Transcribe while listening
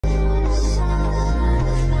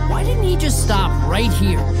didn't he just stop right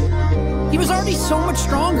here? He was already so much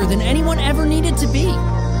stronger than anyone ever needed to be.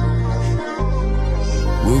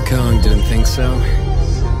 Wukong didn't think so.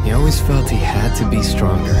 He always felt he had to be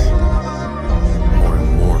stronger. More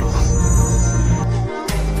immortal.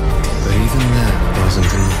 But even that wasn't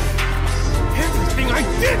enough. Everything I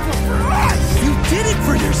did was for us! You did it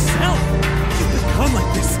for yourself! You've become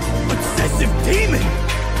like this obsessive demon!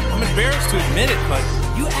 I'm embarrassed to admit it, but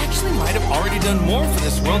you actually might have already done more for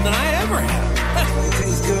this world than I ever have. It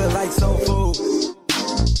tastes good like soul food.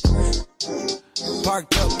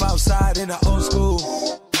 Parked up outside in the old school.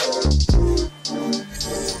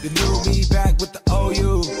 The new me back with the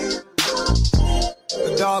OU.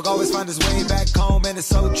 The dog always find his way back home, and it's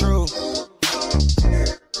so true.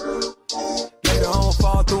 Later on,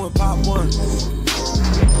 fall through and pop one.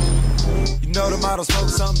 You know the motto, smoke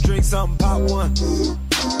something, drink something, pop one.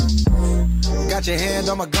 Got your hand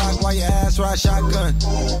on my Glock while your ass ride shotgun.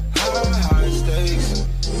 High stakes,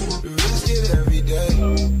 risk it every day.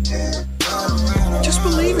 Just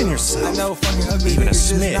believe in yourself. I know fucking ugly Even a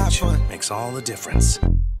niggas is not smidge fun. makes all the difference.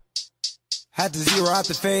 Had to zero out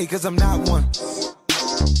the fade cause I'm not one.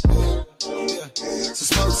 Yeah. So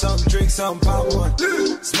smoke something, drink something, pop one.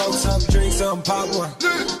 Smoke something, drink something, pop one.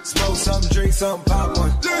 Smoke something, drink something, pop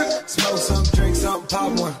one. Smoke something, drink something,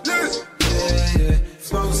 pop one. Yeah, yeah.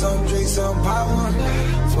 Smoke something, drink something, pop one.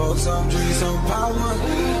 Smoke something, drink something, pop one.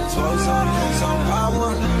 Smoke something, drink something, pop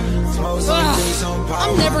one. Smoke something, drink something, pop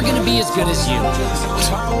one. I'm never gonna be as good as you.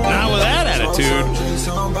 Not with that attitude.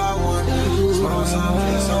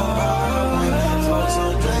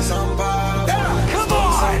 Come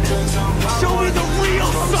on! Show me the real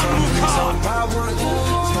Sun Wukong!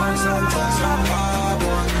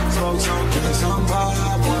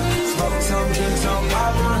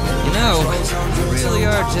 You know, you really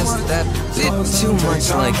are just that bit too much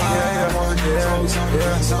like him.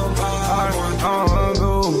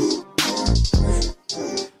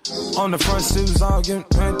 On the front steps, all getting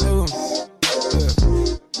ran through.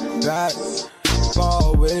 Back,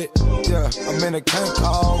 ball with it. Yeah, I'm in a can't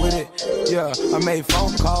call with it. Yeah, I made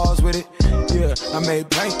phone calls with it. Yeah, I made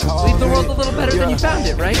bank calls. Leave the world a little better than you found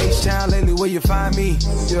it, right? H-Town lately, where you find me?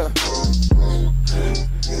 Yeah.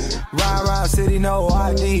 Ride around city, no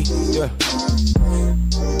ID. Yeah.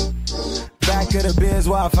 Back of the biz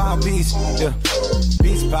where I find peace. Yeah.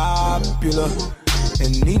 Peace popular.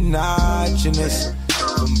 And need notchiness.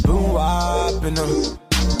 From boom wop in them.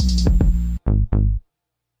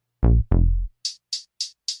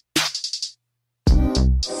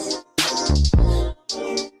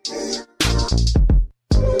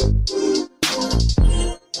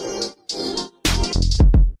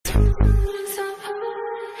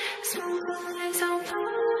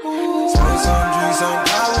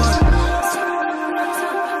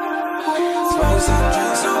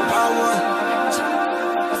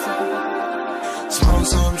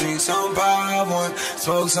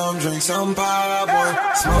 Smoke some, drink some, pop one.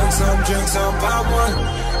 Smoke some, drink some, pop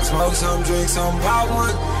one. Smoke some, drink some, pop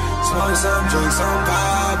one. Smoke some, drink some, pop one. Smoke some, drink some,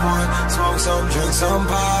 pop one. Smoke some, drink some,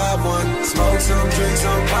 pop one. Smoke some, drink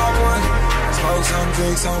some, pop one. Smoke some,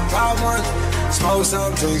 drink some, pop one. Smoke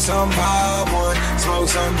some, drink some, pop one. Smoke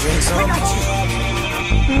some, drink some, pop one.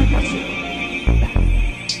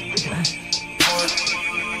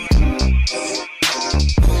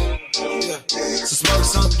 Smoke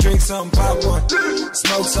some, drink some, pop one.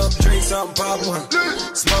 Smoke some, drink some, pop one.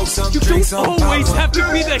 You don't always have to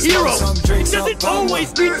be the hero. It doesn't always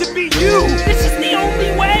need to be you. This is the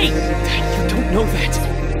only way. You don't know that.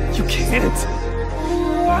 You can't.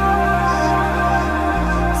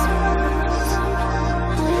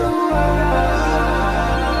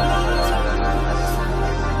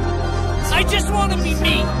 I just want to be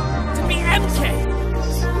me. To be MK.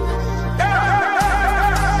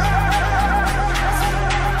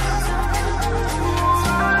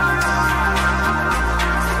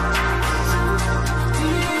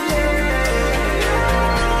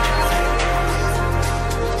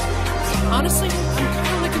 Honestly, I'm kind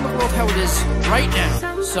of liking the world how it is right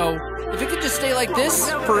now. So, if it could just stay like this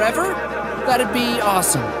forever, that'd be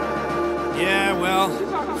awesome. Yeah, well,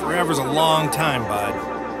 forever's a long time, bud.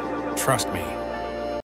 Trust me.